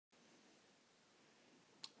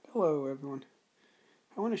Hello everyone.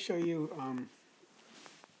 I want to show you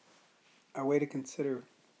a way to consider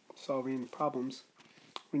solving problems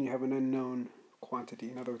when you have an unknown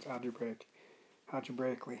quantity, in other words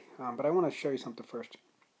algebraically. But I want to show you something first.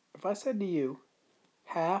 If I said to you,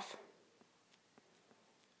 half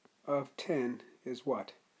of 10 is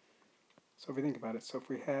what? So if we think about it, so if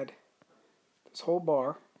we had this whole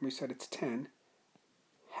bar, and we said it's 10,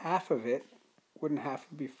 half of it, wouldn't half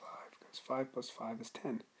be 5, because 5 plus 5 is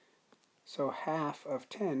 10. So half of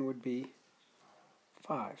 10 would be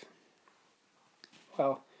 5.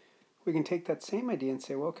 Well, we can take that same idea and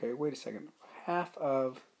say, well, okay, wait a second. Half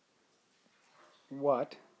of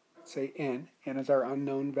what? Let's say n. N is our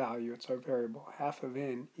unknown value. It's our variable. Half of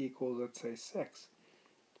n equals, let's say, 6.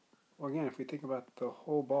 Well, again, if we think about the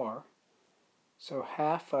whole bar, so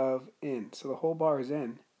half of n. So the whole bar is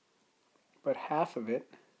n, but half of it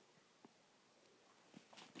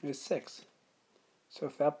is 6. So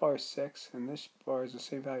if that bar is 6 and this bar is the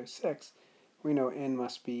same value as 6, we know n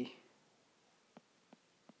must be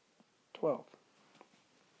 12.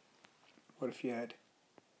 What if you had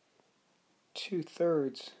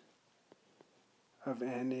 2/3 of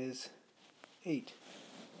n is 8?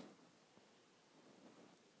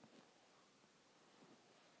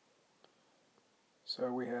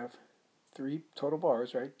 So we have 3 total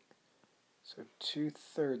bars, right? So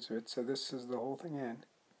 2/3 of it, so this is the whole thing n.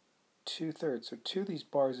 2/3, so 2 of these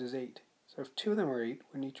bars is 8. So if 2 of them are 8,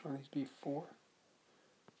 wouldn't each one of these be 4?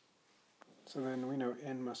 So then we know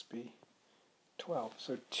n must be 12.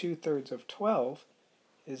 So 2/3 of 12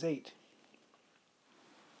 is 8.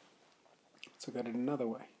 Let's look at it another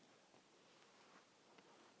way.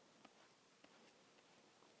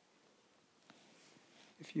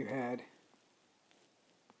 If you had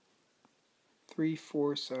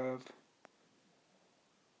 3/4 of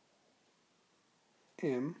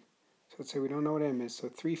m, so let's say we don't know what m is, so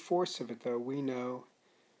 3/4 of it, though, we know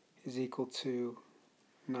is equal to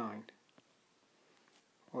 9.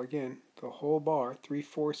 Well, again, the whole bar,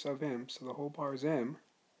 3/4 of m, so the whole bar is m.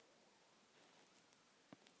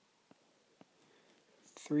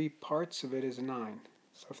 3 parts of it is 9.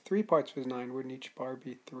 So if 3 parts was 9, wouldn't each bar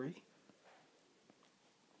be 3?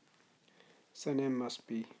 So then m must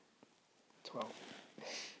be 12.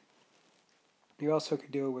 You also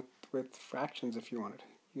could deal with fractions if you wanted.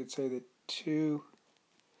 You could say that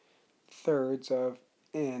 2/3 of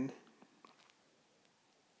n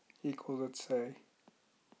equals, let's say,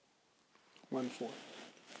 1/4.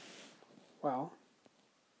 Well,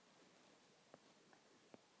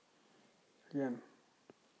 again,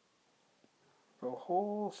 the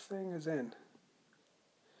whole thing is n.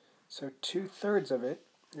 So 2/3 of it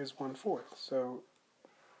is 1/4. So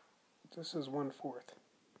this is 1/4,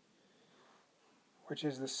 which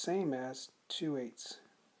is the same as 2/8.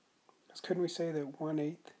 Because couldn't we say that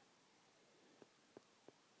 1/8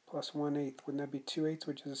 plus 1/8, wouldn't that be 2/8,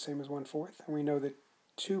 which is the same as 1/4? And we know that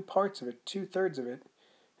 2 parts of it, 2/3 of it,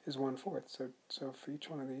 is 1/4. So for each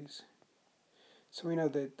one of these, so we know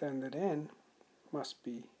that then that n must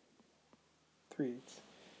be 3/8.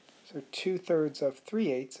 So 2/3 of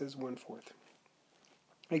 3/8 is 1/4.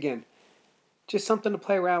 Again, just something to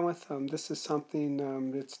play around with. This is something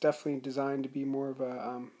that's definitely designed to be more of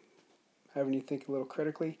a having you think a little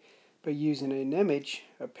critically, but using an image,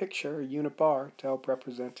 a picture, a unit bar to help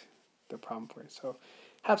represent the problem for you. So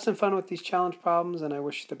have some fun with these challenge problems, and I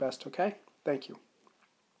wish you the best, okay? Thank you.